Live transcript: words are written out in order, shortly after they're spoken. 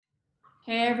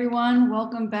Hey everyone,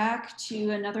 welcome back to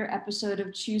another episode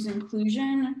of Choose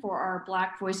Inclusion for our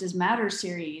Black Voices Matter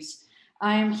series.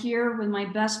 I am here with my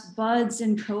best buds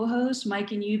and co-hosts,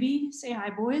 Mike and Yubi. Say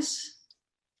hi, boys.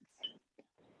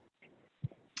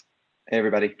 Hey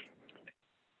everybody.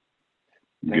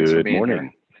 Thanks for being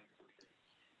here.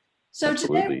 So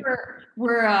today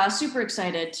we're super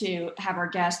excited to have our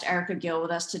guest Erika Gill with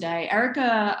us today.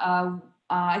 Erika,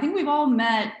 I think we've all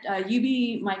met,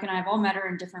 Yubi, Mike, and I have all met her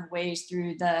in different ways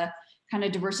through the kind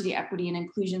of diversity, equity, and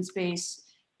inclusion space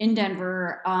in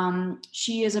Denver.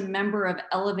 She is a member of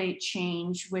Elevate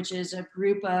Change, which is a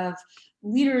group of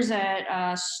leaders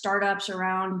at startups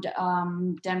around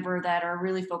Denver that are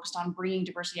really focused on bringing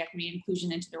diversity, equity, and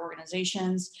inclusion into their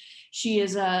organizations. She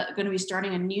is going to be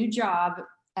starting a new job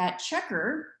at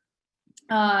Checker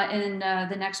in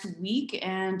the next week,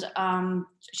 and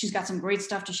she's got some great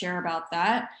stuff to share about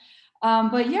that.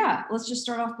 But yeah, let's just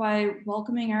start off by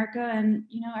welcoming Erika. And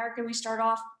Erika, we start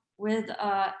off with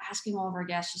asking all of our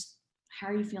guests, just how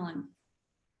are you feeling?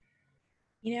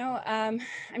 I'm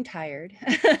tired.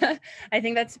 I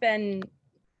think that's been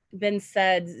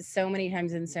said so many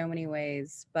times in so many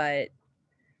ways, but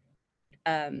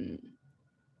there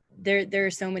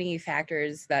are so many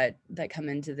factors that come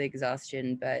into the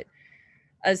exhaustion. But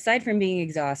aside from being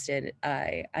exhausted,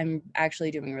 I'm actually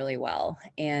doing really well,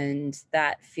 and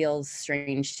that feels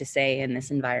strange to say in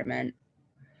this environment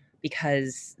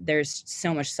because there's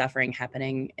so much suffering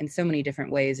happening in so many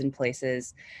different ways and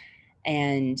places.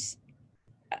 And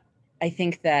I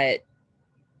think that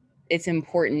it's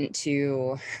important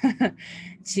to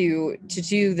to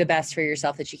do the best for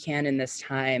yourself that you can in this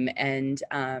time. And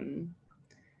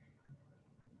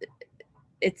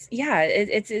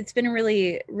it's been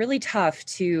really, really tough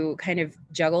to kind of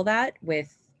juggle that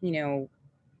with,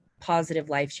 positive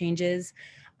life changes.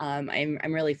 I'm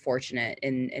really fortunate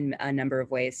in a number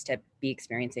of ways to be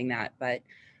experiencing that. But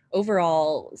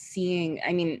overall, seeing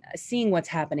what's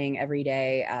happening every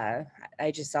day.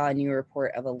 I just saw a new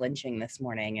report of a lynching this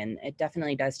morning, and it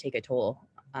definitely does take a toll,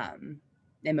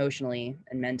 emotionally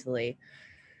and mentally,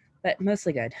 but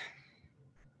mostly good.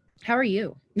 How are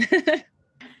you?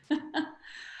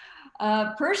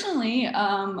 Personally,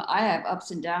 I have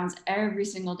ups and downs every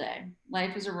single day.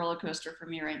 Life is a roller coaster for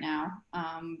me right now.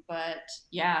 But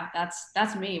yeah,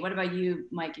 that's me. What about you,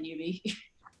 Mike and Yubi?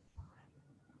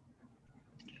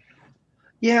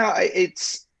 Yeah,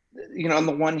 it's on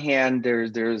the one hand,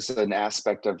 there's an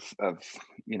aspect of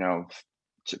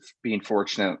being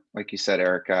fortunate, like you said,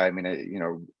 Erika. I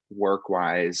mean, work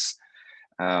wise,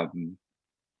 I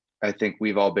think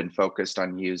we've all been focused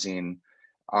on using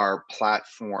our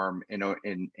platform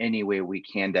in any way we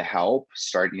can to help.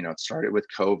 It started with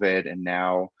COVID, and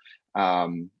now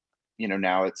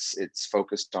now it's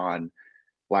focused on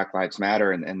Black Lives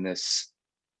Matter and this.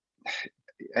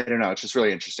 I don't know, it's just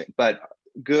really interesting, but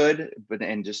good,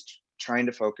 and just trying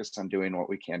to focus on doing what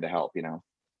we can to help.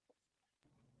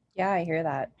 Yeah, I hear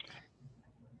that.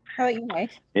 How about you,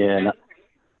 Mike? And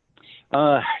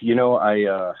I've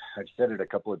said it a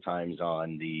couple of times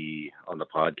on the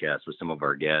podcast with some of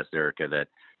our guests, Erika, that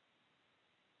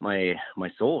my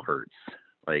soul hurts.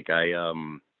 Like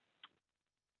I'm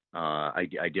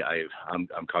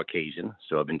Caucasian,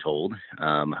 so I've been told.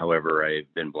 However,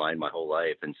 I've been blind my whole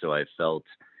life, and so I've felt,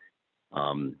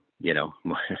 on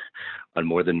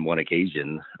more than one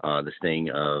occasion, the sting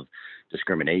of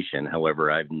discrimination.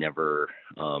 However, I've never,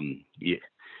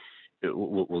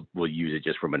 we'll use it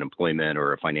just from an employment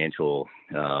or a financial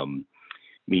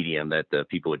medium that the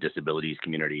people with disabilities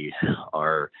community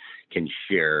can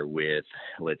share with,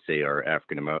 let's say, our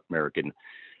African American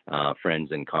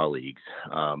friends and colleagues.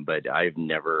 But I've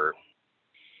never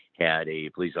had a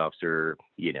police officer,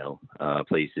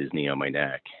 place his knee on my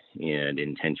neck and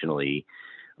intentionally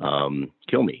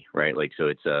kill me, right? Like,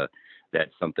 so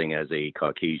that's something as a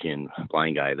Caucasian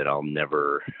blind guy that I'll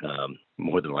never,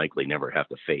 more than likely never have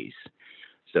to face.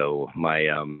 So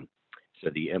so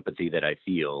the empathy that I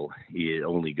feel can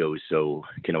only go so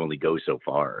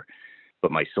far,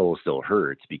 but my soul still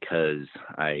hurts because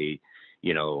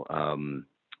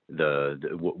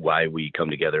why we come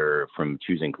together from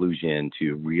Choose Inclusion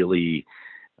to really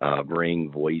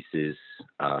bring voices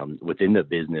within the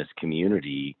business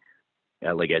community,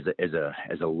 like as a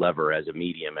lever, as a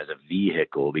medium, as a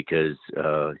vehicle, because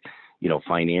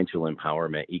financial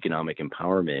empowerment, economic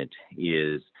empowerment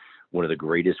is one of the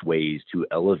greatest ways to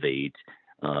elevate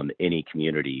any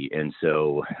community. And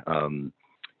so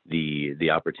the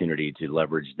opportunity to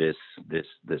leverage this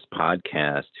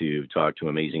podcast to talk to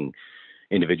amazing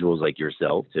individuals like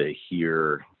yourself, to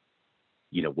hear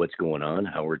what's going on,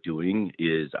 how we're doing,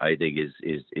 I think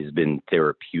is been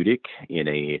therapeutic in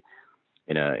a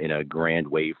in a grand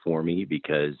way for me,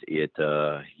 because it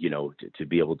to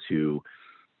be able to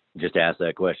just ask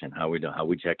that question, how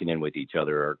we checking in with each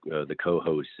other, the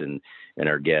co-hosts and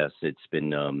our guests. It's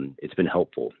been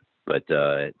helpful, but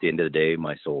at the end of the day,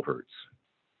 my soul hurts.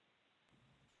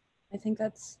 I think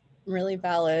that's really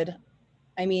valid.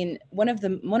 I mean, one of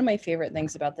my favorite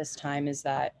things about this time is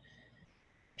that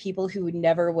people who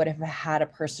never would have had a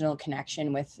personal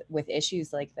connection with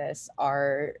issues like this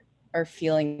are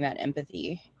feeling that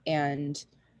empathy. And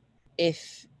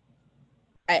if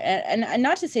and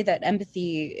not to say that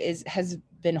empathy has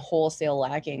been wholesale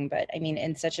lacking, but I mean,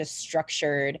 in such a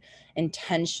structured,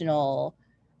 intentional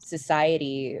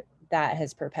society that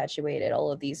has perpetuated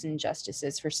all of these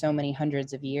injustices for so many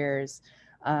hundreds of years,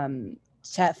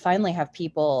 to finally have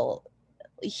people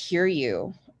hear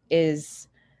you is,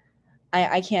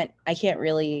 I can't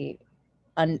really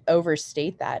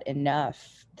overstate that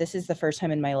enough. This is the first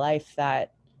time in my life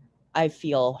that I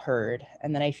feel heard,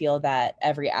 and then I feel that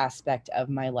every aspect of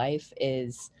my life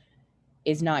is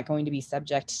not going to be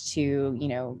subject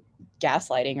to,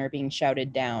 gaslighting or being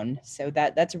shouted down. So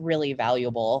that's really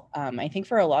valuable. I think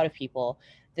for a lot of people,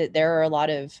 that there are a lot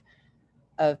of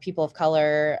people of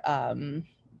color,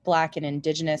 Black and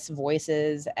Indigenous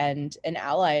voices and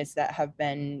allies that have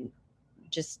been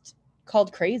just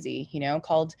called crazy,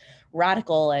 called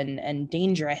radical and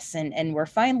dangerous. And we're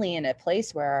finally in a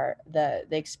place where the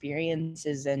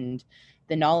experiences and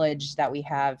the knowledge that we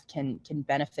have can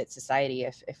benefit society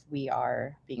if we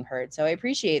are being heard. So I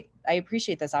appreciate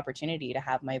this opportunity to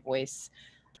have my voice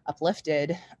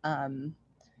uplifted,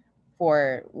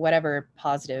 for whatever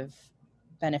positive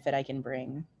benefit I can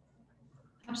bring.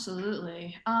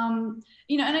 Absolutely. And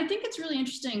I think it's really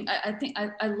interesting. I think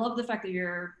I love the fact that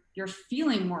you're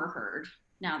feeling more heard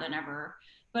now than ever.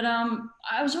 But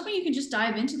I was hoping you could just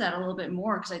dive into that a little bit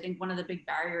more, because I think one of the big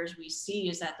barriers we see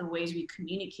is that the ways we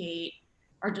communicate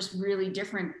are just really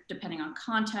different depending on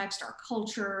context, our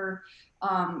culture,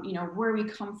 where we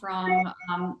come from.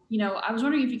 I was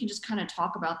wondering if you can just kind of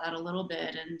talk about that a little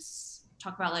bit and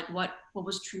talk about like what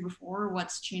was true before,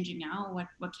 what's changing now, what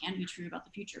can be true about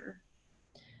the future.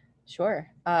 Sure.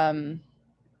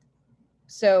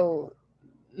 So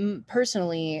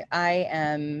personally, I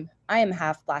am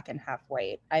half Black and half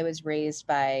white. I was raised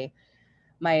by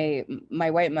my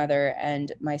white mother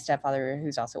and my stepfather,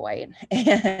 who's also white,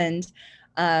 and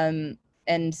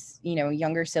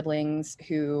younger siblings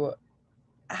who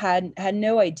had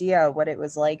no idea what it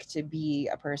was like to be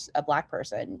a Black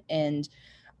person. And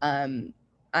I'm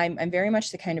very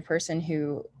much the kind of person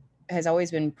who has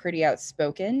always been pretty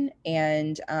outspoken,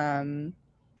 and I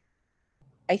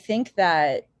think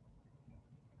that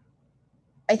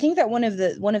one of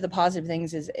the positive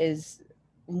things is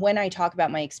when I talk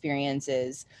about my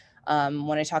experiences,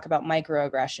 when I talk about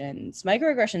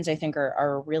microaggressions, I think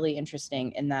are really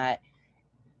interesting in that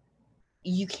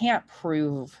you can't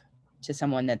prove to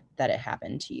someone that it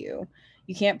happened to you.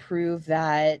 You can't prove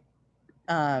that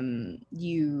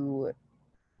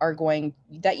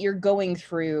you're going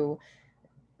through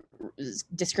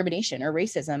discrimination or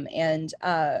racism. And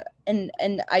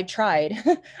I tried.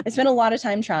 I spent a lot of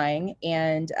time trying,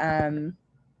 and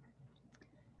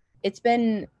it's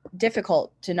been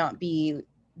difficult to not be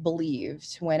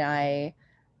believed when I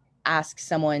ask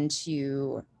someone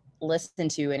to listen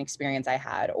to an experience I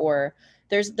had. Or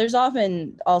there's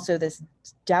often also this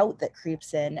doubt that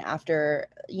creeps in after,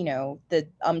 the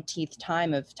umpteenth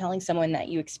time of telling someone that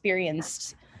you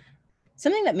experienced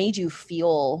something that made you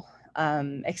feel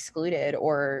excluded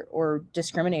or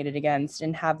discriminated against,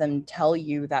 and have them tell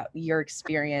you that your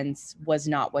experience was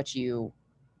not what you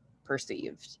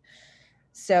perceived.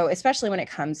 So especially when it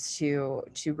comes to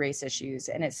race issues,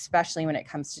 and especially when it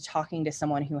comes to talking to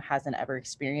someone who hasn't ever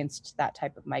experienced that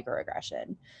type of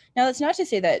microaggression. Now, that's not to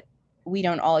say that we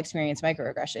don't all experience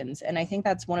microaggressions. And I think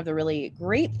that's one of the really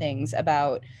great things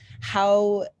about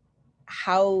how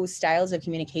styles of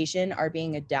communication are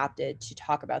being adapted to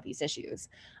talk about these issues.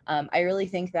 I really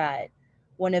think that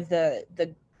one of the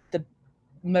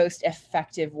most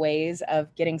effective ways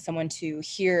of getting someone to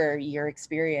hear your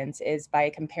experience is by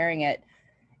comparing it,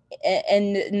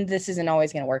 and this isn't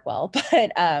always going to work well,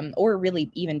 but or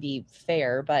really even be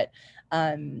fair, but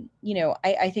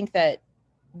I think that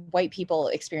white people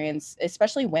experience,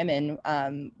 especially women,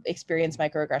 experience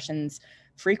microaggressions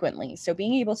frequently. So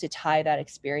being able to tie that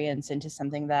experience into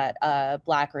something that a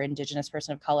Black or Indigenous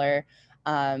person of color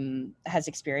has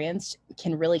experienced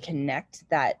can really connect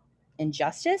that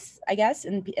injustice, I guess,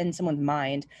 in someone's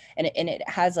mind, and it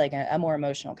has like a more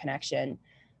emotional connection.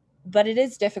 But it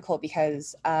is difficult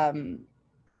because and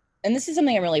this is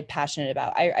something I'm really passionate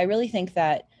about. I really think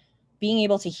that being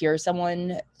able to hear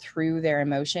someone through their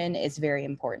emotion is very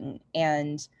important.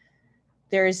 And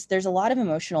there's a lot of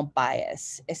emotional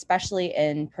bias, especially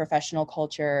in professional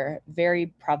culture, very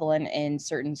prevalent in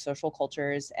certain social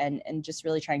cultures, and just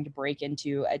really trying to break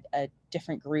into a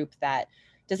different group that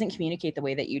doesn't communicate the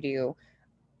way that you do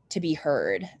to be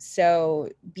heard. So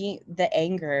the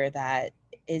anger that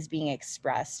is being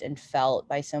expressed and felt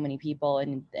by so many people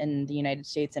in the United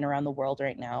States and around the world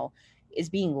right now is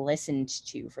being listened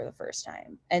to for the first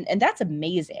time. And that's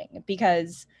amazing,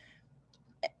 because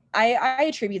I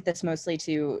attribute this mostly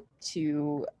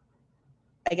to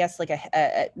I guess like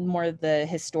a more of the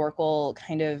historical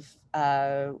kind of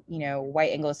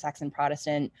white Anglo-Saxon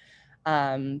Protestant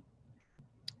um,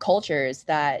 cultures,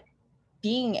 that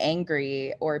being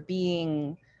angry or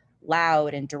being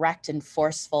loud and direct and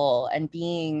forceful and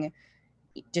being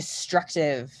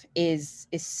destructive is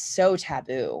so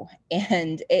taboo,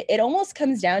 and it almost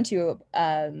comes down to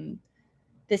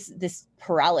this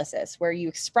paralysis where you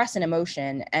express an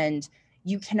emotion and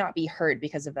you cannot be heard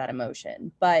because of that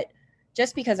emotion. But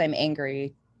just because I'm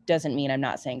angry doesn't mean I'm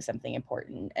not saying something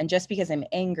important. And just because I'm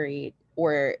angry,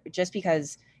 or just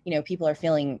because, people are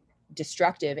feeling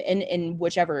destructive in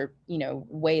whichever,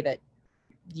 way that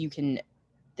you can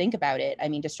think about it. I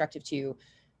mean, destructive to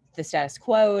the status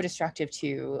quo, destructive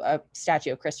to a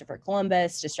statue of Christopher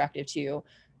Columbus, destructive to,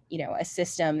 a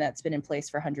system that's been in place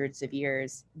for hundreds of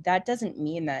years. That doesn't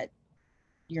mean that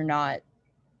you're not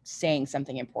saying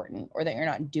something important or that you're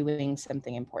not doing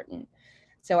something important.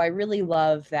 So I really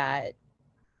love that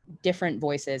different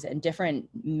voices and different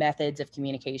methods of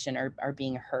communication are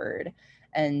being heard.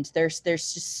 And there's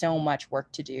just so much work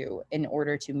to do in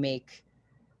order to make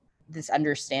this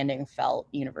understanding felt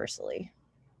universally.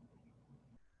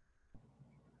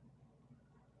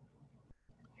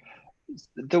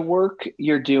 The work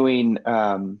you're doing,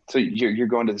 so you're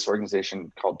going to this organization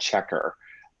called Checker.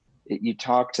 You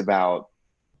talked about,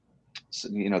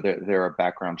 they're a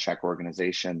background check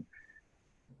organization.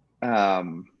 I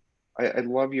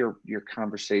love your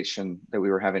conversation that we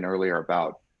were having earlier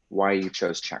about why you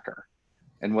chose Checker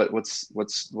and what's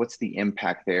the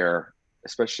impact there,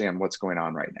 especially on what's going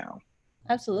on right now.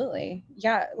 Absolutely.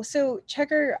 Yeah. So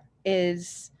Checker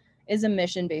is a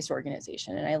mission-based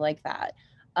organization, and I like that.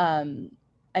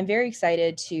 I'm very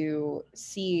excited to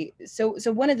see. So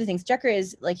one of the things, Checker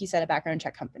is, like you said, a background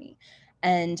check company,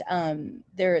 and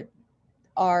there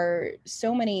are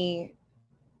so many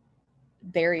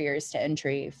barriers to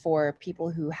entry for people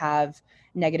who have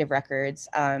negative records,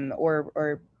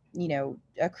 or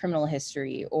a criminal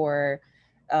history, or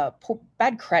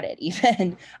bad credit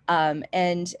even.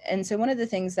 And so one of the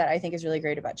things that I think is really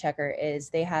great about Checker is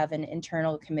they have an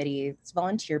internal committee. It's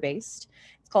volunteer based.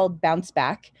 It's called Bounce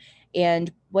Back,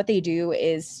 and what they do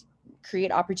is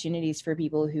create opportunities for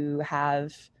people who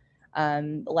have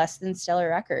less than stellar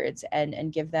records,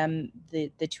 and give them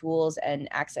the tools and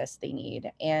access they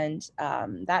need. And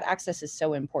that access is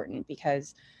so important,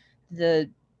 because the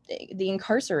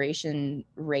incarceration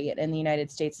rate in the United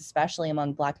States, especially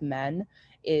among Black men,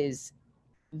 is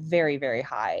very, very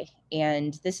high.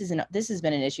 And this has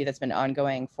been an issue that's been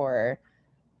ongoing for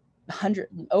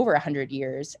over 100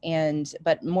 years.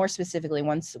 But more specifically,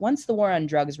 once the war on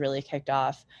drugs really kicked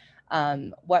off,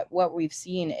 what we've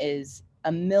seen is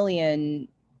a million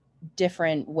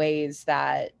different ways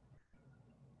that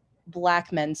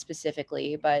Black men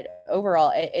specifically, but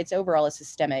overall, it's overall a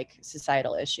systemic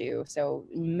societal issue. So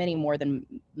many more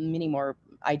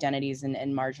identities and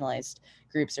marginalized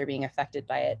groups are being affected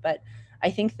by it. But I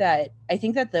think that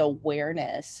the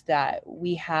awareness that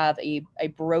we have a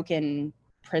broken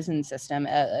prison system,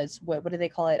 as what do they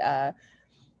call it,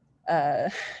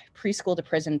 preschool to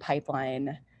prison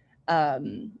pipeline,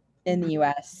 in the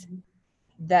U.S.,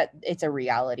 that it's a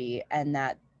reality, and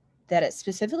that it's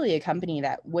specifically a company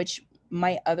that which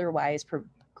might otherwise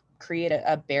create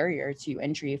a barrier to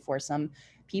entry for some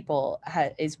people,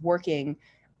 is working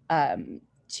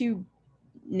to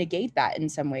negate that in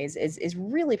some ways, is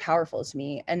really powerful to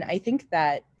me. And I think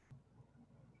that,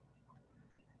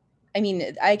 I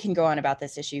mean, I can go on about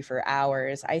this issue for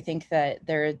hours. I think that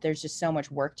there's just so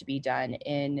much work to be done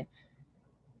in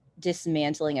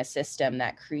dismantling a system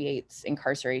that creates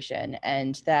incarceration,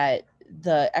 and that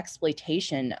the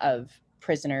exploitation of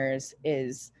prisoners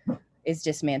is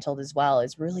dismantled as well,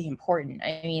 is really important.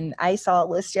 I mean, I saw a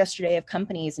list yesterday of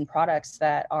companies and products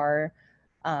that are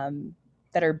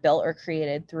built or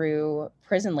created through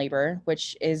prison labor,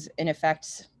 which is in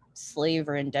effect slave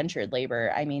or indentured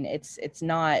labor. I mean, it's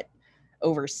not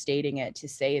overstating it to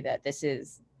say that this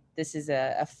is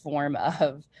a form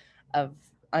of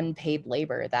unpaid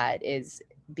labor that is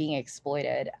being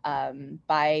exploited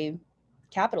by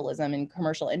capitalism and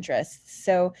commercial interests.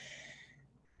 So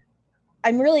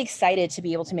I'm really excited to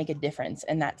be able to make a difference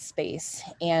in that space,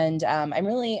 and I'm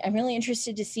really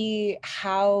interested to see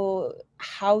how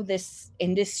this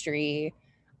industry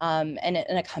and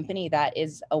a company that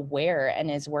is aware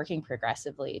and is working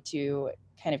progressively to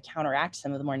kind of counteract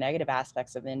some of the more negative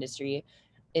aspects of the industry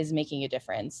is making a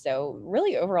difference. So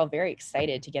really overall very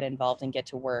excited to get involved and get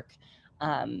to work.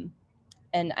 And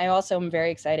I also am very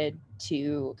excited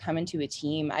to come into a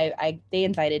team. They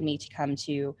invited me to come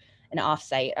to an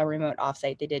offsite, a remote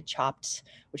offsite. They did Chopped,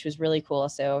 which was really cool.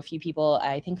 So a few people,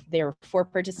 I think there were 4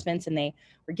 participants, and they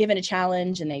were given a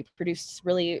challenge, and they produced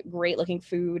really great looking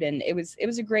food. And it was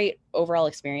a great overall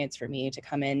experience for me to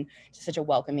come in to such a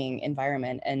welcoming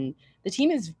environment. And the team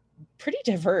is pretty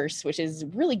diverse, which is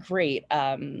really great,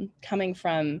 coming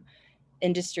from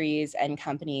industries and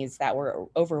companies that were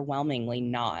overwhelmingly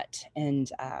not.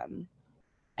 And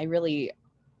I really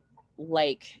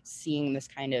like seeing this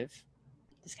kind of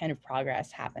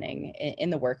progress happening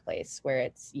in the workplace, where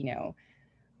it's, you know,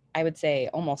 I would say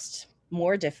almost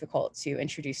more difficult to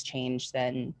introduce change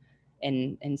than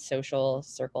in social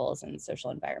circles and social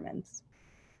environments.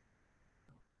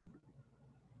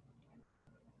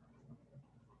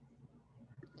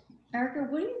 Erika,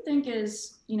 what do you think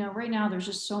is, you know, right now there's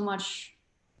just so much,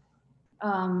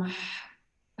 I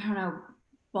don't know,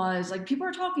 buzz, like people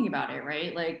are talking about it,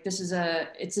 right? Like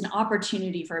it's an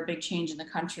opportunity for a big change in the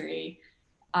country.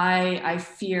 I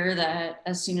fear that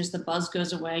as soon as the buzz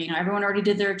goes away, you know, everyone already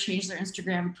changed their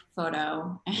Instagram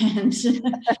photo and, you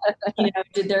know,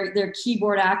 did their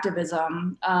keyboard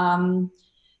activism. How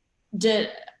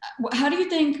do you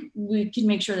think we can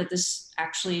make sure that this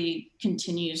actually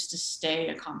continues to stay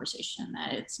a conversation,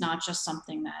 that it's not just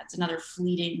something that's another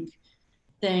fleeting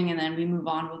thing and then we move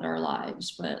on with our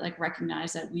lives, but like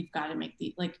recognize that we've got to make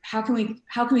how can we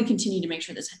continue to make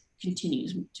sure this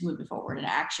continues to move forward and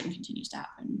action continues to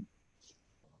happen?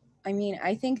 I mean,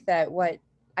 I think that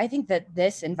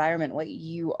this environment, what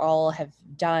you all have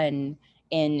done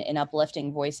in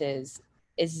uplifting voices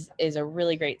is a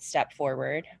really great step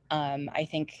forward. I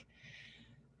think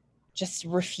just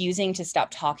refusing to stop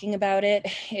talking about it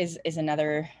is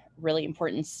another really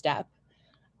important step.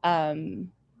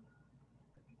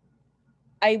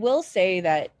 I will say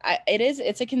that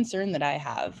it's a concern that I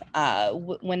have.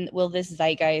 When will this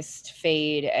zeitgeist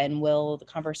fade, and will the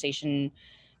conversation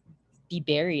be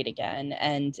buried again?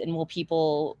 And will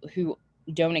people who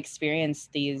don't experience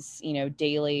these, you know,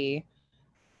 daily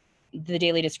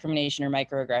discrimination or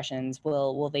microaggressions,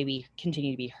 will they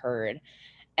continue to be heard?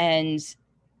 And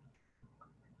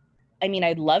I mean,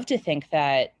 I'd love to think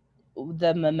that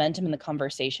the momentum in the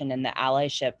conversation and the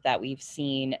allyship that we've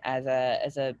seen as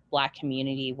a Black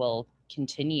community will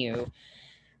continue.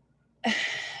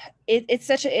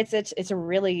 It's a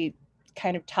really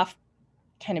kind of tough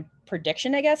kind of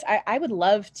prediction, I guess. I would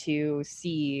love to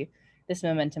see this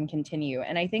momentum continue.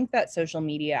 And I think that social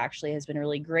media actually has been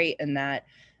really great in that,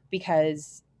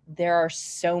 because there are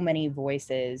so many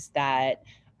voices that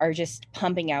are just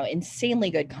pumping out insanely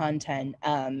good content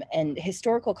and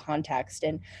historical context.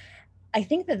 And I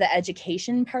think that the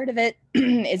education part of it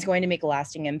is going to make a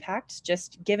lasting impact,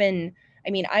 just given, I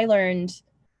mean, I learned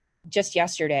just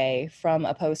yesterday from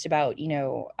a post about, you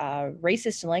know,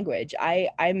 racist language. I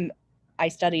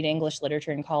studied English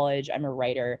literature in college. I'm a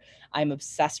writer. I'm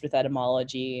obsessed with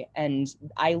etymology, and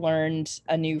I learned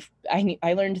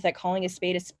I learned that calling a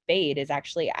spade is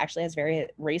actually has very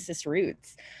racist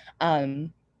roots.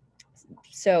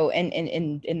 So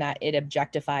in that it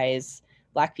objectifies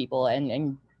Black people,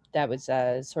 and that was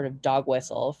a sort of dog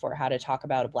whistle for how to talk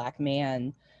about a Black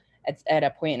man at a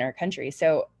point in our country.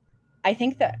 So I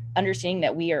think that understanding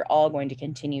that we are all going to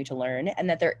continue to learn, and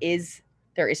that there is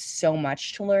so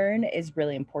much to learn, is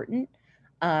really important.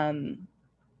 But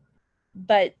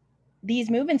these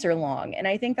movements are long, and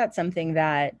I think that's something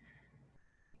that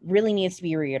really needs to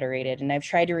be reiterated. And I've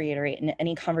tried to reiterate in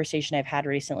any conversation I've had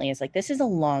recently, is like, this is a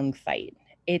long fight.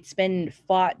 It's been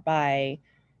fought by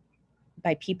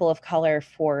people of color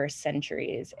for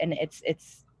centuries, and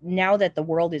it's now that the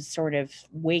world is sort of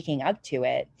waking up to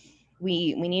it,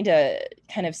 we need to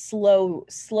kind of slow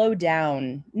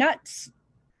down, not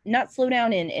slow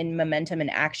down in momentum and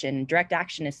action. Direct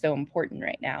action is so important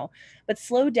right now, but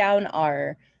slow down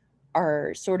our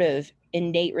sort of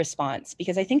innate response,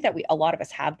 because I think that a lot of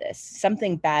us have this.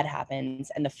 Something bad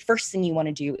happens, and the first thing you want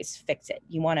to do is fix it.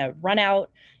 You want to run out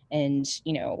and,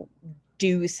 you know,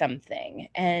 do something.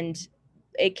 And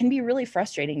it can be really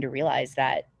frustrating to realize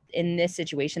that in this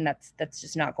situation, that's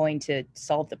just not going to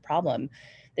solve the problem.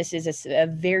 This is a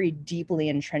very deeply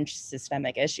entrenched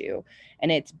systemic issue,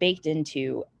 and it's baked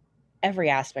into every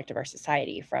aspect of our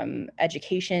society, from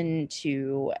education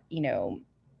to, you know,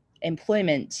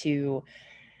 employment to,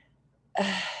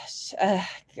 I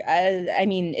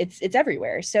mean, it's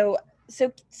everywhere. So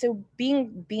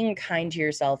being kind to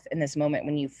yourself in this moment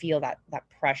when you feel that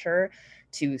pressure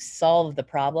to solve the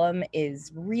problem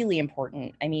is really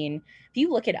important. I mean, if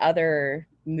you look at other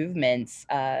movements,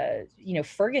 you know,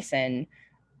 Ferguson,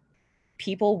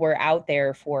 people were out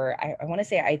there for, I want to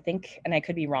say, I think, and I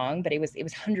could be wrong, but it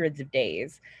was hundreds of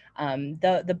days.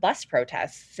 The bus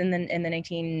protests in the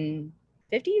 1950s,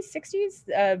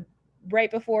 60s,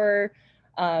 right before,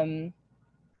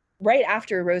 right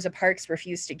after Rosa Parks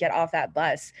refused to get off that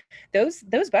bus, those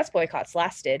bus boycotts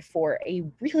lasted for a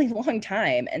really long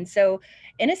time. And so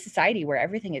in a society where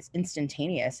everything is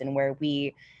instantaneous and where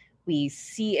we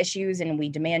see issues and we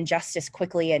demand justice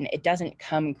quickly and it doesn't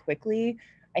come quickly,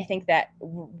 I think that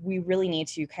we really need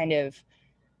to kind of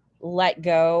let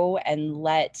go and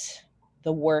let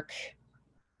the work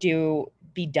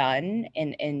be done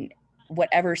in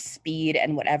whatever speed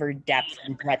and whatever depth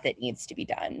and breadth it needs to be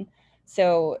done.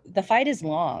 So the fight is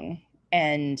long.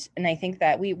 And I think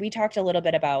that we talked a little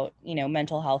bit about, you know,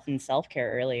 mental health and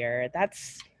self-care earlier.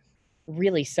 That's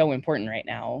really so important right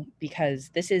now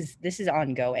because this is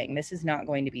ongoing. This is not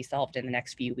going to be solved in the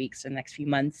next few weeks or the next few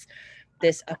months.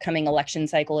 This upcoming election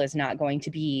cycle is not going to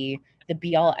be the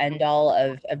be all end all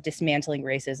of dismantling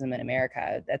racism in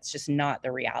America. That's just not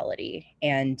the reality.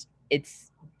 And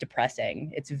it's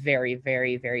depressing. It's very,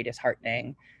 very, very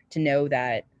disheartening to know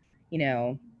that, you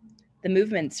know, the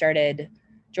movement started,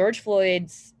 George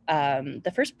Floyd's,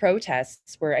 the first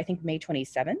protests were, I think, May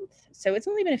 27th. So it's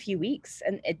only been a few weeks,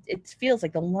 and it feels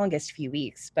like the longest few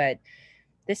weeks, but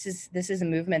this is a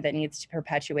movement that needs to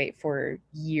perpetuate for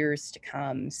years to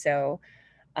come. So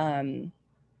I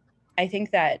think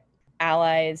that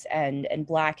allies and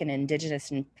Black and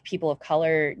Indigenous and people of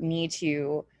color need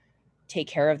to take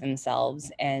care of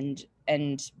themselves and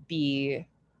be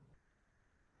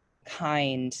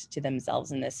kind to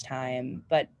themselves in this time,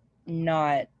 but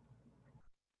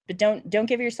don't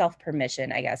give yourself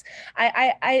permission, I guess.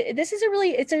 This is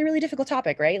it's a really difficult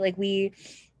topic, right? Like we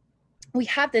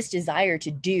have this desire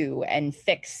to do and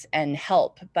fix and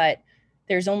help, but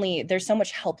there's so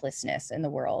much helplessness in the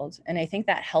world. And I think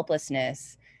that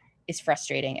helplessness is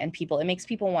frustrating, and it makes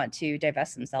people want to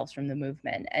divest themselves from the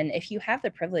movement. And if you have the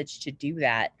privilege to do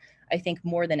that, I think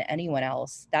more than anyone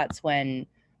else, that's when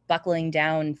buckling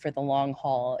down for the long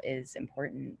haul is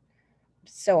important.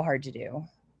 So hard to do.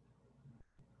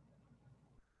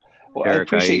 Well, Eric, I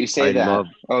appreciate you say that.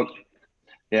 Oh,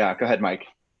 yeah, go ahead, Mike.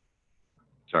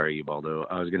 Sorry, Ubaldo.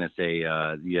 I was going to say,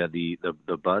 yeah, the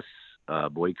bus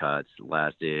boycotts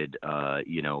lasted,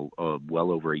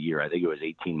 well over a year. I think it was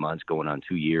 18 months going on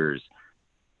 2 years.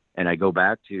 And I go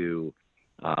back to,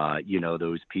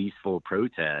 those peaceful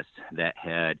protests that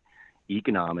had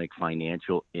economic,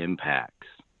 financial impacts.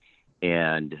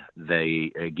 And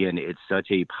again, it's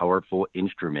such a powerful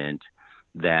instrument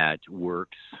that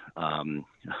works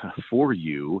for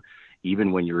you,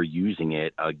 even when you're using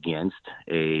it against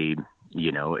an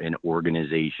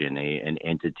organization, an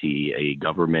entity, a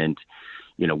government,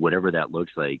 whatever that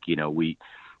looks like.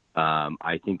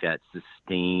 I think that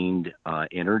sustained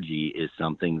energy is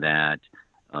something that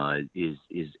is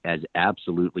as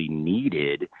absolutely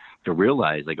needed to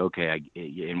realize, like, okay,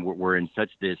 and we're in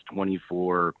such this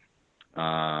 24.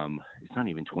 It's not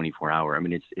even 24 hour. I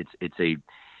mean, it's a,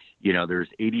 there's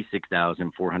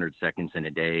 86,400 seconds in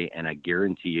a day, and I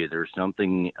guarantee you there's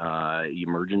something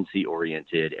emergency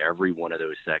oriented every one of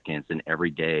those seconds and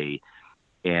every day.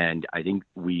 And I think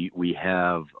we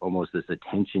have almost this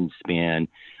attention span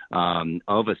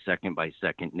of a second by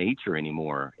second nature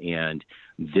anymore. And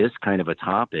this kind of a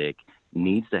topic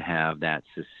needs to have that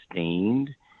sustained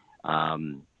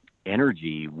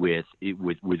energy with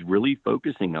really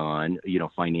focusing on,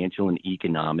 financial and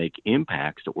economic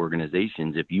impacts to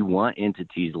organizations. If you want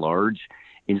entities, large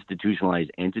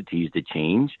institutionalized entities, to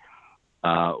change,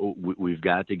 we've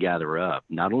got to gather up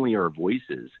not only our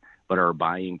voices, but our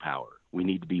buying power. We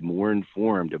need to be more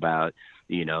informed about,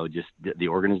 just the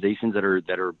organizations that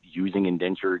are using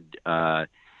indentured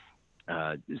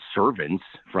servants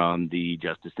from the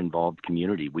justice involved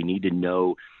community. We need to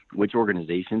know which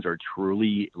organizations are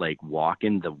truly like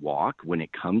walking the walk when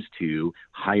it comes to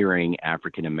hiring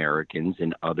African Americans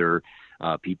and other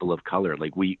people of color.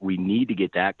 Like we need to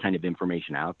get that kind of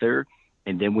information out there,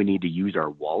 and then we need to use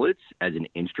our wallets as an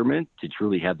instrument to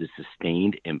truly have the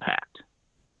sustained impact.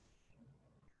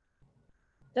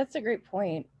 That's a great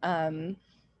point. I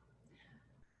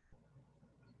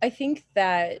think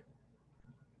that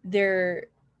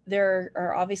there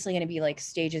are obviously going to be like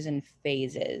stages and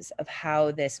phases of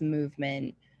how this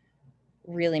movement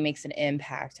really makes an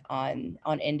impact on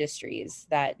industries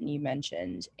that you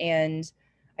mentioned. And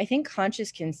I think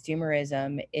conscious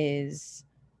consumerism is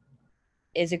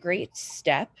a great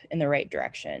step in the right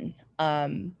direction.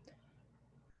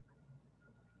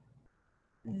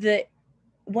 The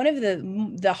one of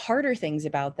the harder things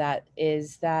about that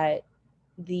is that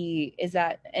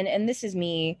and this is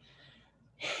me,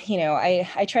 you know,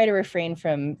 I try to refrain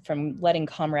from letting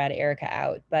comrade Erika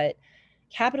out, but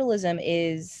capitalism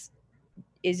is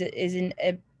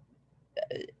a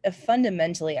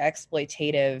fundamentally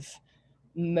exploitative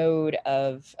mode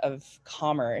of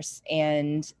commerce.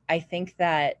 And I think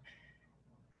that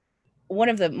one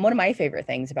of my favorite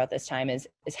things about this time is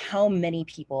how many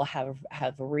people have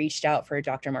reached out for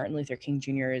Dr. Martin Luther King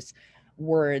Jr.'s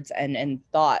words and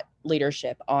thought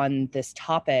leadership on this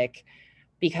topic,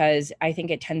 because I think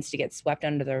it tends to get swept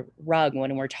under the rug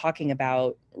when we're talking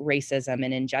about racism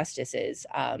and injustices.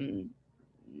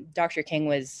 Dr. King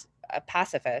was a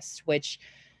pacifist, which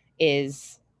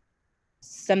is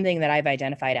something that I've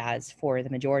identified as for the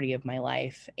majority of my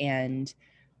life. And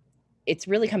it's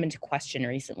really come into question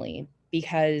recently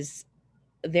because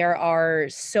there are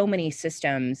so many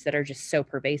systems that are just so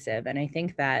pervasive. And I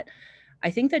think that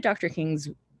Dr. King's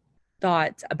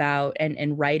thoughts about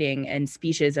and writing and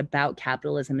speeches about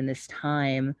capitalism in this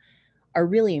time are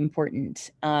really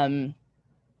important.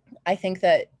 I think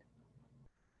that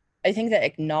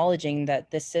acknowledging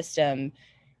that the system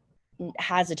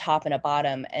has a top and a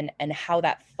bottom, and how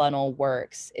that funnel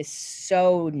works is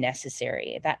so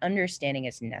necessary. That understanding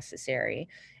is necessary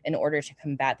in order to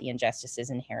combat the injustices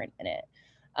inherent in it.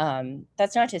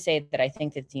 That's not to say that I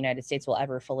think that the United States will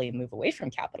ever fully move away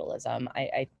from capitalism.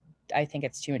 I think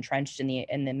it's too entrenched in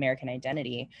the American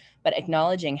identity, but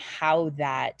acknowledging how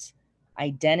that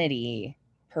identity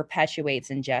perpetuates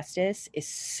injustice is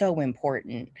so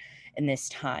important in this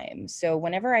time. So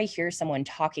whenever I hear someone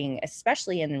talking,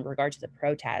 especially in regard to the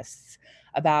protests,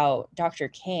 about Dr.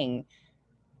 King,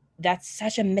 that's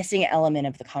such a missing element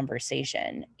of the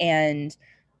conversation. And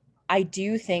I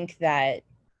do think that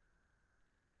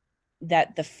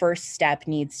the first step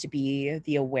needs to be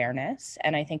the awareness.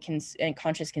 And I think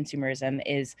conscious consumerism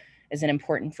is an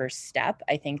important first step.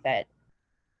 I think that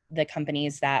the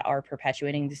companies that are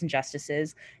perpetuating these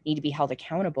injustices need to be held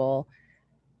accountable.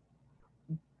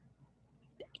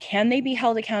 Can they be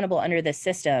held accountable under this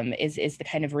system is the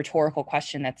kind of rhetorical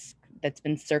question that's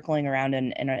been circling around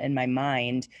in my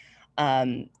mind,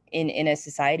 in a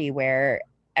society where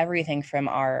everything from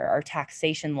our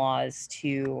taxation laws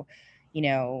to, you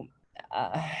know,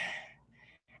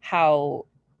 how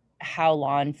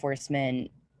law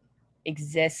enforcement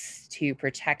exists to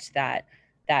protect that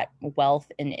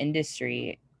wealth and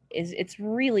industry it's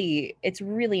really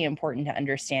important to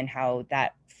understand how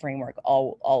that framework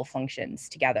all functions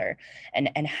together,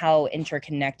 and how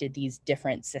interconnected these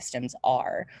different systems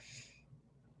are.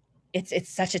 It's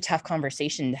such a tough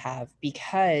conversation to have,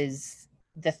 because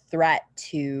the threat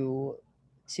to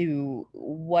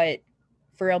what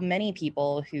for many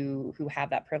people who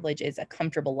have that privilege is a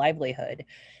comfortable livelihood,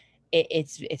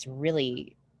 it's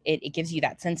really it gives you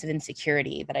that sense of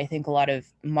insecurity that I think a lot of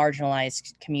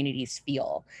marginalized communities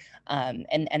feel,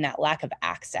 and that lack of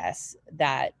access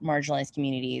that marginalized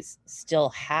communities still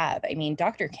have. I mean,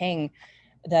 Dr. King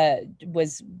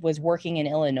was working in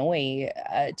Illinois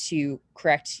to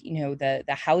correct, you know, the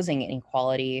housing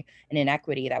inequality and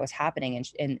inequity that was happening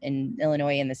in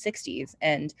Illinois in the 60s.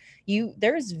 And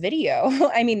there's video.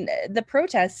 I mean, the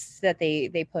protests that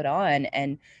they put on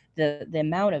and the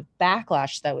amount of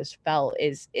backlash that was felt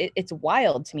it's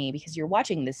wild to me, because you're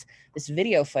watching this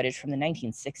video footage from the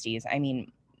 1960s. I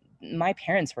mean, my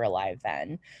parents were alive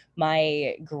then.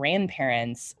 My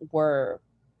grandparents were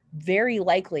very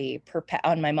likely,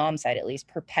 on my mom's side at least,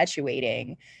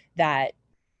 perpetuating that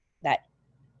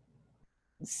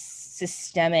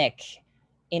systemic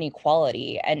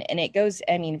inequality. And it goes,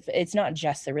 I mean, it's not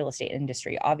just the real estate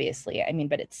industry, obviously. I mean,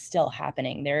 but it's still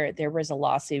happening. There was a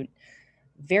lawsuit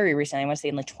very recently, I want to say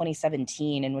in like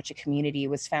 2017, in which a community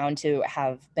was found to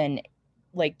have been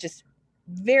like just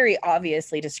very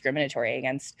obviously discriminatory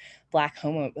against black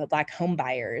home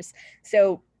buyers.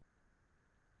 So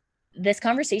this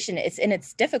conversation,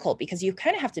 it's difficult because you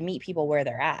kind of have to meet people where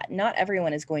they're at. Not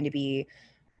everyone is going to be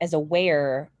as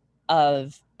aware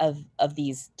of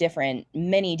these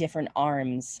many different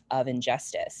arms of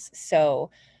injustice. So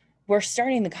we're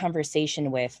starting the conversation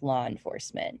with law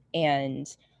enforcement, and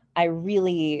I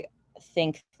really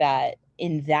think that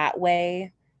in that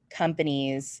way,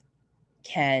 companies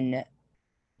can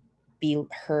be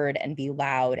heard and be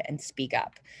loud and speak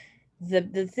up.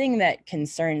 the thing that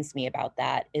concerns me about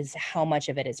that is how much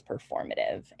of it is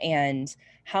performative, and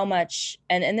how much,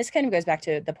 and this kind of goes back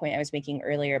to the point I was making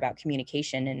earlier about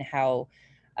communication and how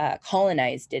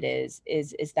colonized it is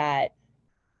that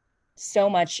so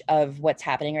much of what's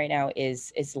happening right now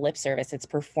is lip service. It's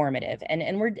performative,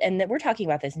 and we're talking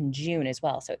about this in June as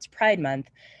well, so it's Pride Month,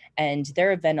 and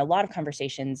there have been a lot of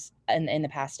conversations in the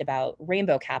past about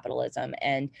rainbow capitalism,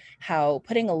 and how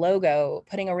putting a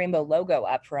rainbow logo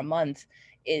up for a month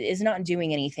is not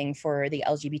doing anything for the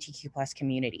LGBTQ plus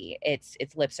community. It's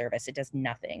lip service. It does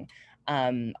nothing.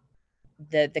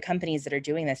 The companies that are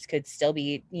doing this could still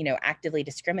be, actively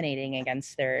discriminating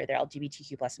against their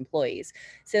LGBTQ plus employees.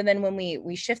 So then when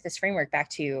we shift this framework back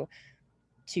to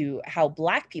how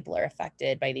Black people are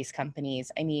affected by these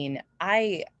companies, I mean,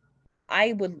 I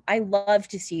love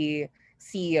to see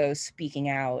CEOs speaking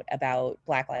out about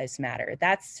Black Lives Matter.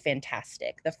 That's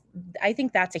fantastic. I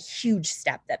think that's a huge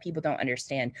step that people don't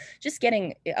understand. Just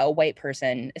getting a white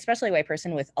person, especially a white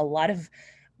person with a lot of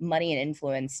money and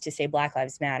influence, to say Black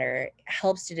Lives Matter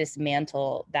helps to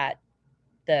dismantle that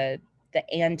the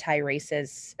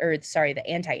anti-racism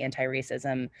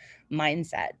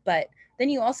mindset. But then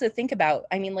you also think about,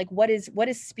 I mean, like, what is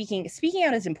speaking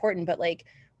out is important, but like,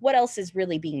 what else is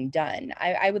really being done?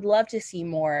 I would love to see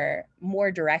more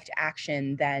direct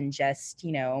action than just,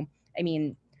 I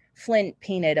mean, Flint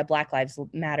painted a Black Lives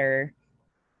Matter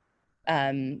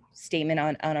statement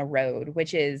on a road,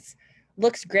 which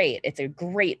looks great. It's a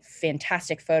great,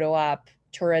 fantastic photo op.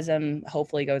 Tourism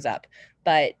hopefully goes up,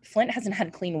 but Flint hasn't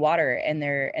had clean water in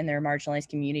their marginalized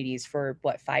communities for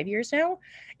 5 years now.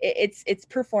 It's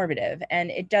performative, and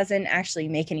it doesn't actually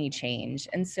make any change.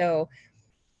 And so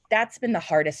that's been the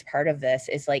hardest part of this,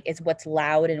 is like, it's what's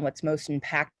loud and what's most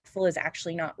impactful is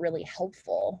actually not really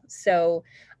helpful. So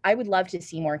I would love to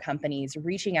see more companies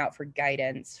reaching out for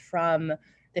guidance from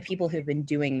the people who've been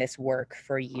doing this work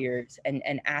for years, and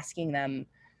asking them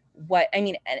what, I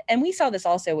mean, and we saw this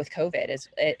also with COVID,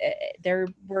 there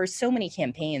were so many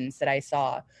campaigns that I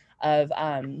saw of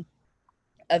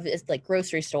like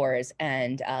grocery stores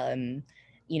and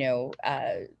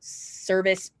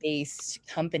service-based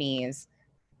companies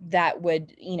that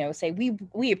would, say,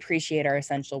 we appreciate our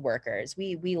essential workers.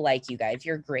 We like you guys.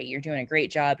 You're great. You're doing a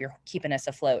great job. You're keeping us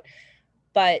afloat.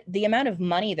 But the amount of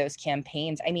money those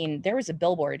campaigns, I mean, there was a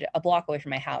billboard a block away from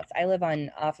my house. I live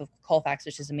off of Colfax,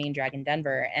 which is a main drag in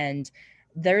Denver. And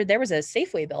there was a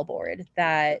Safeway billboard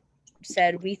that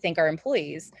said, "We thank our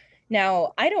employees."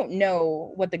 Now, I don't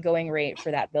know what the going rate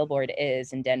for that billboard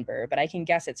is in Denver, but I can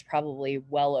guess it's probably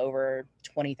well over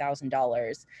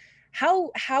 $20,000.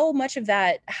 How much of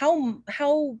that, how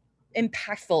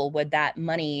impactful would that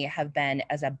money have been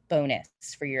as a bonus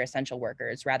for your essential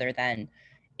workers, rather than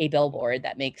a billboard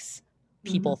that makes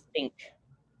people think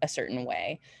a certain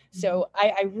way? So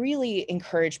I really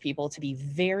encourage people to be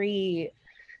very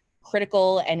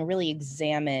critical and really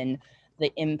examine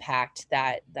the impact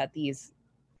that these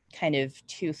kind of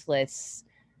toothless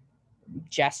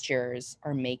gestures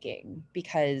are making,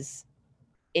 because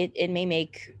it may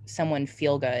make someone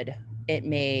feel good. It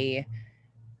may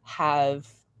have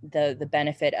the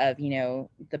benefit of,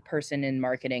 the person in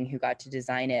marketing who got to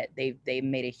design it, they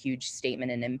made a huge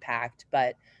statement and impact,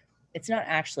 but it's not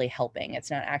actually helping. It's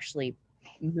not actually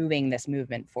moving this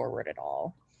movement forward at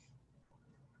all.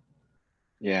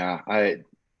 Yeah,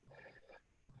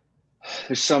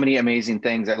 there's so many amazing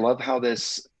things. I love how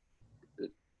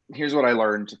here's what I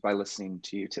learned by listening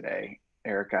to you today,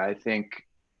 Erika. I think,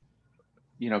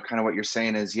 kind of what you're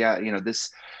saying is, yeah,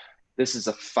 this is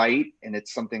a fight, and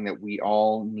it's something that we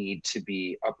all need to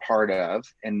be a part of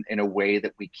in a way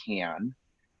that we can.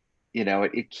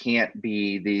 It can't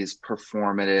be these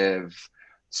performative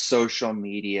social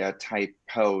media type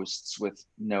posts with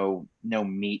no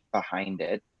meat behind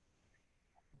it.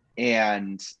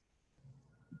 And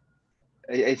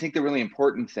I think the really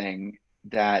important thing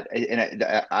that, and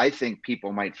I think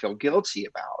people might feel guilty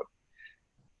about,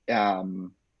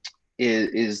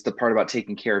 is the part about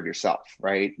taking care of yourself,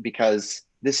 right? Because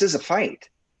this is a fight,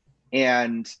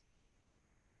 and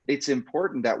it's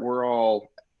important that we're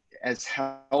all as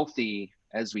healthy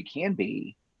as we can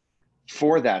be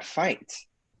for that fight.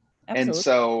 Absolutely. And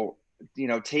so,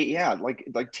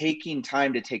 like taking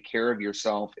time to take care of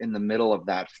yourself in the middle of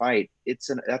that fight,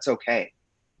 that's okay.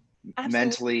 Absolutely.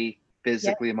 Mentally,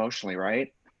 physically, emotionally,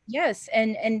 right? Yes.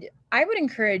 And I would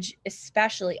encourage,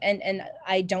 especially, and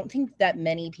I don't think that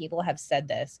many people have said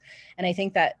this, and I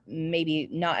think that maybe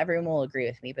not everyone will agree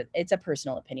with me, but it's a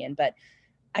personal opinion. But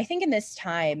I think in this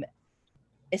time,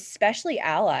 especially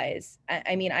allies,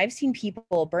 I mean, I've seen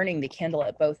people burning the candle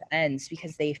at both ends,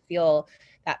 because they feel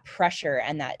that pressure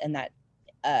and that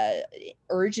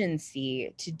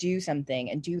urgency to do something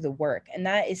and do the work. And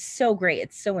that is so great.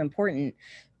 It's so important.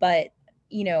 But,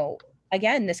 you know,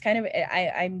 again, this kind of,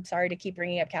 I'm sorry to keep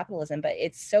bringing up capitalism, but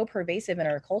it's so pervasive in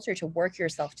our culture to work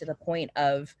yourself to the point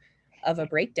of a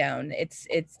breakdown. It's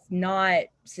not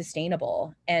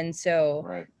sustainable. And so,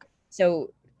 Right.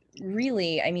 so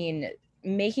really, I mean,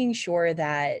 making sure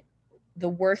that the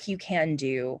work you can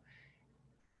do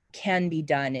can be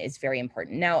done is very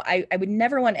important. Now, I would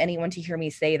never want anyone to hear me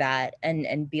say that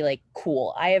and be like,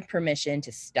 cool, I have permission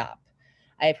to stop.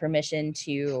 I have permission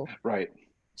to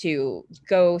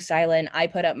go silent. I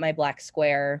put up my black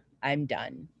square. I'm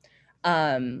done.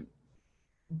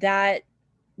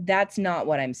 That's not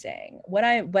what I'm saying. What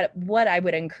I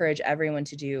would encourage everyone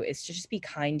to do is to just be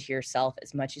kind to yourself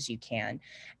as much as you can.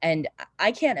 And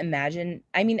I can't imagine,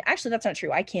 I mean, actually that's not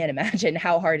true. I can't imagine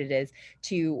how hard it is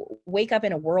to wake up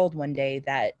in a world one day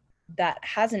that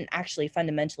hasn't actually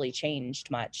fundamentally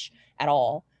changed much at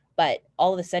all. But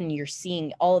all of a sudden you're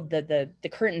seeing all of the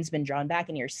curtain's been drawn back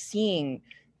and you're seeing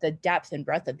the depth and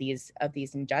breadth of these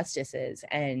injustices,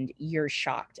 and you're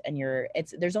shocked, and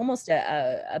there's almost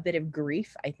a bit of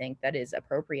grief, I think, that is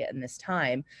appropriate in this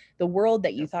time. The world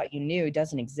that you thought you knew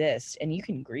doesn't exist, and you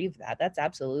can grieve that. That's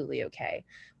absolutely okay.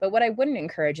 But what I wouldn't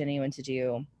encourage anyone to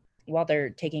do while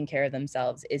they're taking care of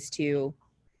themselves is to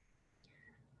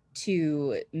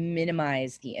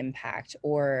minimize the impact,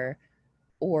 or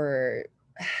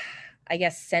I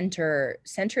guess center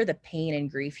the pain and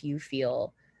grief you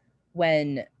feel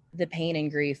when the pain and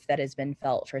grief that has been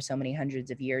felt for so many hundreds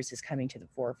of years is coming to the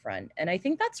forefront. And I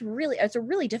think it's a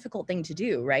really difficult thing to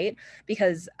do, right?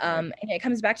 Because and it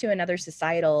comes back to another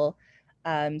societal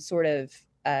sort of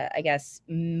I guess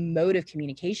mode of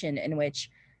communication in which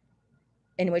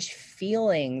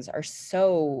feelings are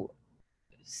so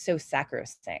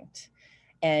sacrosanct.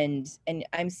 And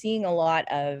I'm seeing a lot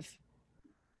of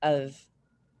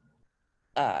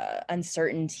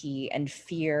uncertainty and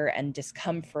fear and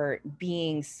discomfort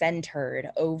being centered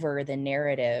over the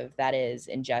narrative that is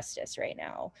injustice right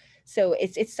now. So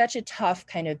it's such a tough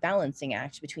kind of balancing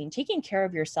act between taking care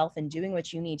of yourself and doing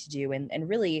what you need to do, and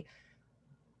really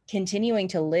continuing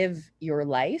to live your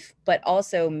life, but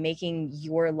also making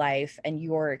your life and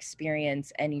your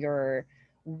experience and your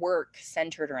work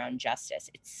centered around justice.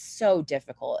 It's so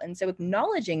difficult. And so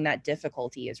acknowledging that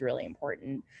difficulty is really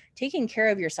important. Taking care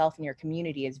of yourself and your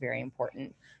community is very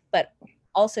important, but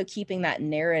also keeping that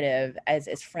narrative as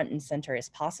front and center as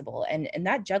possible. And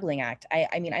that juggling act,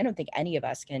 I mean, I don't think any of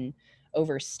us can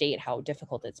overstate how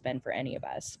difficult it's been for any of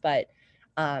us, but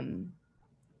I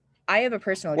have a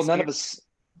personal experience. Well, none of us.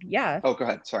 Yeah. Oh, go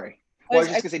ahead. Sorry. Well, I was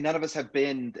just gonna say none of us have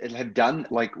done,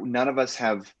 like, none of us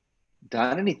have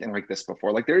done anything like this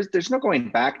before. Like there's no going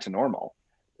back to normal.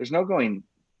 There's no going,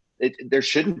 there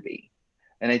shouldn't be.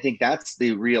 And I think that's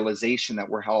the realization that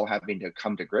we're all having to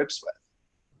come to grips with.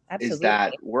 Absolutely. Is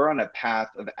that we're on a path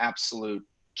of absolute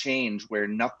change where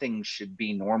nothing should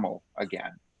be normal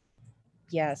again.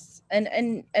 Yes.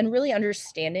 And really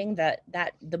understanding that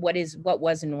what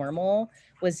was normal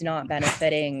was not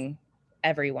benefiting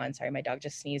everyone. Sorry, my dog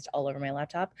just sneezed all over my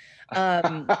laptop.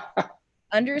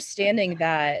 Understanding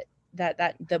that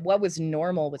what was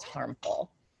normal was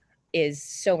harmful is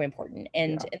so important.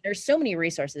 And there's so many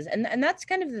resources. And that's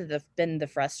kind of been the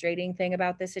frustrating thing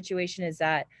about this situation, is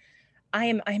that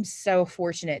I'm so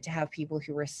fortunate to have people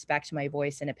who respect my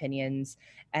voice and opinions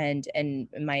and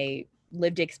my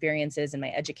lived experiences and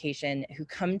my education, who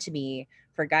come to me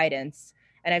for guidance.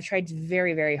 And I've tried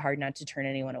very, very hard not to turn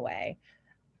anyone away.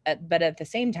 But at the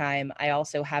same time, I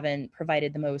also haven't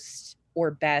provided the most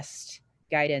or best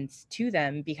guidance to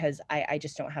them, because I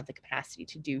just don't have the capacity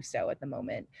to do so at the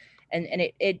moment. And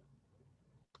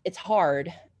it's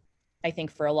hard, I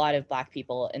think, for a lot of Black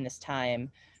people in this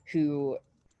time who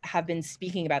have been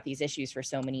speaking about these issues for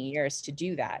so many years to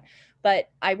do that. But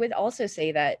I would also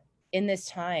say that in this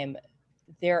time,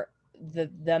 the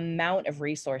amount of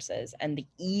resources and the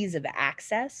ease of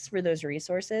access for those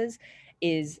resources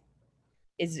is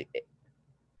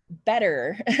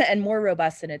better and more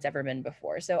robust than it's ever been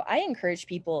before. So I encourage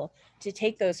people to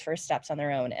take those first steps on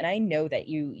their own. And I know that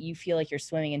you feel like you're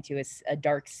swimming into a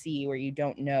dark sea where you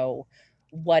don't know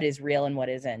what is real and what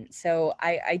isn't. So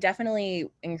I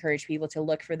definitely encourage people to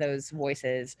look for those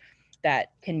voices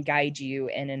that can guide you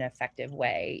in an effective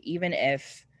way, even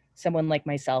if someone like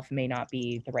myself may not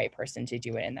be the right person to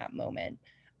do it in that moment.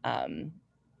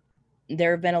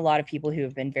 There have been a lot of people who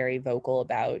have been very vocal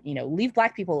about, leave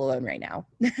Black people alone right now.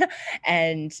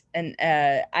 and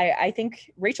I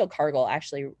think Rachel Cargill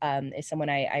actually is someone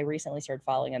I recently started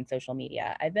following on social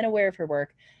media. I've been aware of her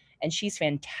work, and she's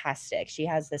fantastic. She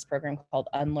has this program called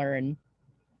Unlearn,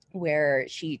 where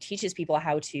she teaches people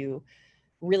how to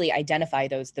really identify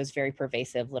those very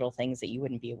pervasive little things that you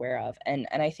wouldn't be aware of. And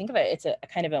I think of it, it's a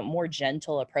kind of a more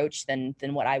gentle approach than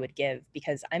what I would give,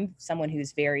 because I'm someone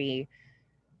who's very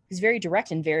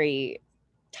direct and very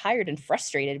tired and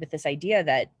frustrated with this idea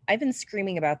that I've been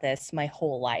screaming about this my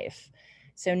whole life.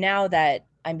 So now that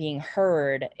I'm being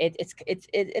heard, it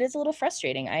is a little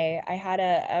frustrating. I had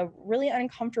a really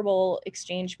uncomfortable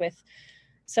exchange with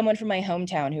someone from my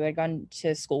hometown who I'd gone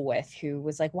to school with, who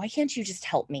was like, why can't you just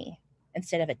help me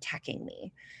instead of attacking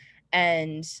me?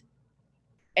 And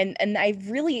I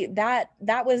really, that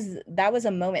was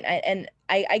a moment.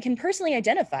 I can personally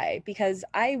identify, because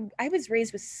I was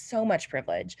raised with so much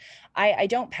privilege. I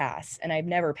don't pass, and I've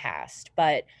never passed,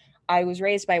 but I was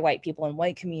raised by white people in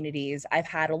white communities. I've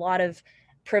had a lot of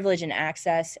privilege and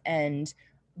access, and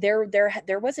there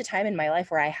was a time in my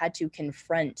life where I had to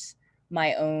confront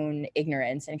my own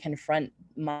ignorance and confront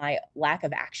my lack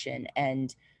of action,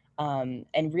 and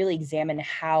really examine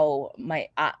how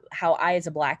how I, as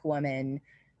a Black woman,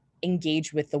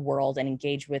 engage with the world and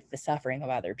engage with the suffering of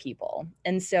other people.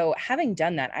 And so, having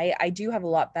done that, I do have a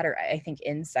lot better, I think,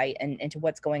 insight into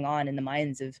what's going on in the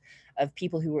minds of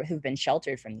people who've been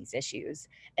sheltered from these issues.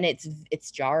 And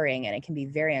it's jarring, and it can be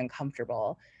very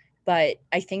uncomfortable. But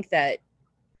I think that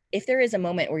if there is a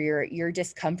moment where your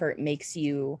discomfort makes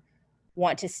you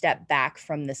want to step back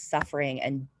from the suffering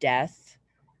and death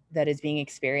that is being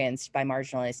experienced by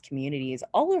marginalized communities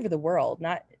all over the world,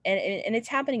 not and it's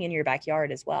happening in your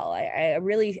backyard as well. I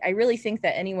really think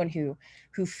that anyone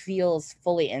who feels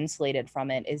fully insulated from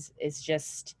it is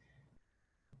just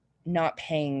not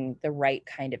paying the right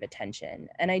kind of attention.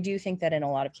 And I do think that in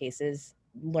a lot of cases,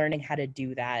 learning how to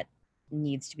do that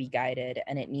needs to be guided,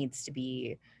 and it needs to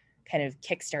be kind of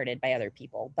kickstarted by other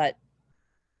people. But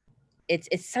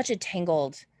it's such a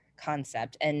tangled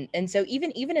concept, and so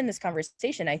even in this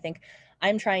conversation, I think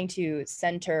I'm trying to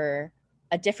center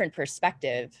a different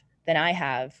perspective than I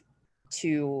have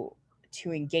to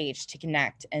engage, to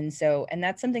connect. And so, and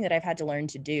that's something that I've had to learn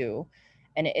to do.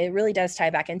 And it really does tie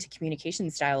back into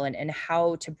communication style and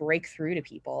how to break through to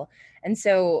people. And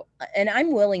so, and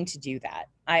I'm willing to do that.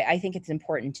 I think it's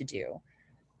important to do.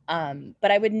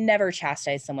 But I would never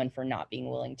chastise someone for not being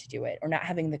willing to do it or not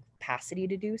having the capacity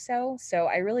to do so. So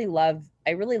I really love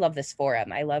this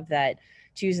forum. I love that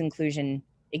Choose Inclusion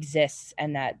exists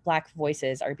and that Black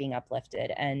voices are being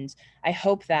uplifted. And I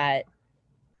hope that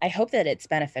it's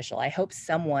beneficial. I hope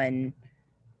someone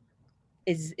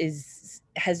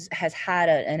has had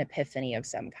an epiphany of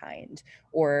some kind,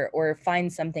 or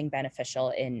find something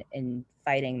beneficial in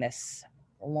fighting this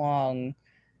long,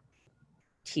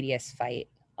 tedious fight.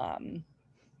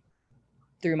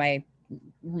 Through my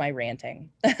ranting.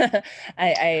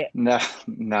 No,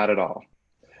 not at all.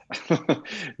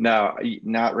 No,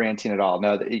 not ranting at all.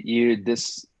 No,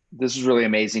 this is really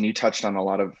amazing. You touched on a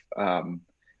lot of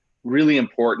really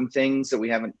important things that we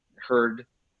haven't heard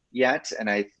yet, and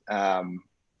I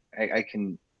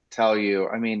can tell you,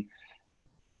 I mean,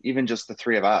 even just the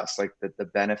three of us, like the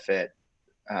benefit,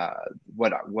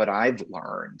 what I've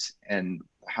learned and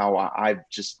how I've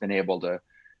just been able to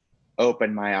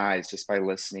open my eyes just by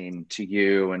listening to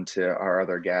you and to our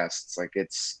other guests. Like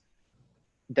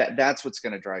that's what's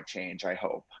going to drive change, I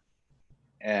hope.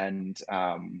 And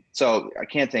so I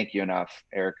can't thank you enough,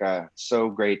 Erika. So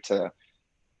great to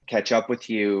catch up with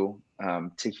you,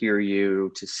 to hear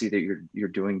you, to see that you're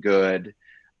doing good,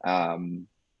 and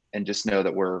just know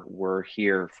that we're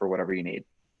here for whatever you need.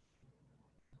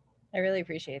 I really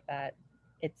appreciate that.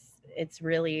 It's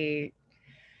really,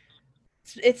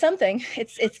 it's something.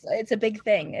 It's a big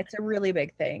thing. It's a really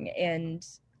big thing, and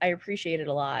I appreciate it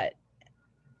a lot.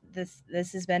 This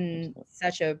has been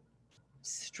such a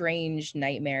strange,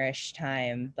 nightmarish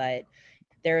time, but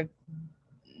the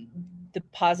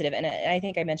positive, and I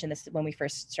think I mentioned this when we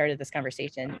first started this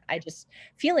conversation, I just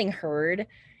feeling heard,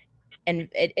 and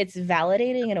it's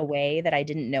validating in a way that I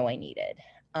didn't know I needed.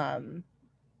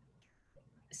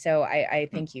 So I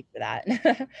thank you for that.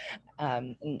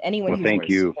 And anyone who's thank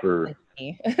you for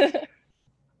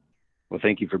well,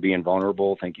 thank you for being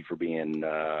vulnerable. Thank you for being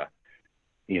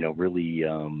really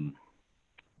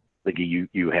like you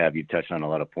touched on a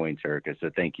lot of points, Erika. So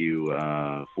thank you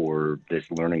for this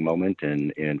learning moment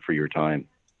and for your time.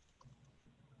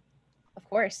 Of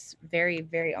course, very,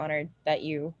 very honored that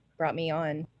you brought me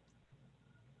on.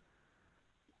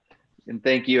 And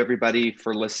thank you, everybody,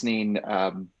 for listening.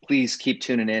 Please keep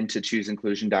tuning in to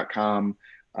chooseinclusion.com.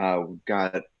 We've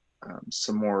got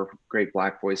some more great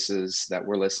Black voices that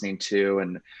we're listening to,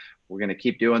 and we're going to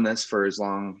keep doing this for as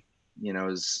long,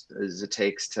 as it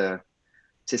takes to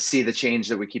to see the change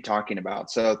that we keep talking about.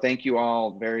 So thank you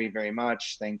all very, very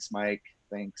much. Thanks, Mike.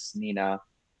 Thanks, Nina.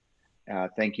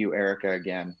 Thank you, Erika,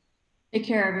 again. Take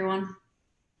care, everyone.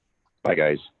 Bye,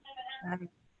 guys.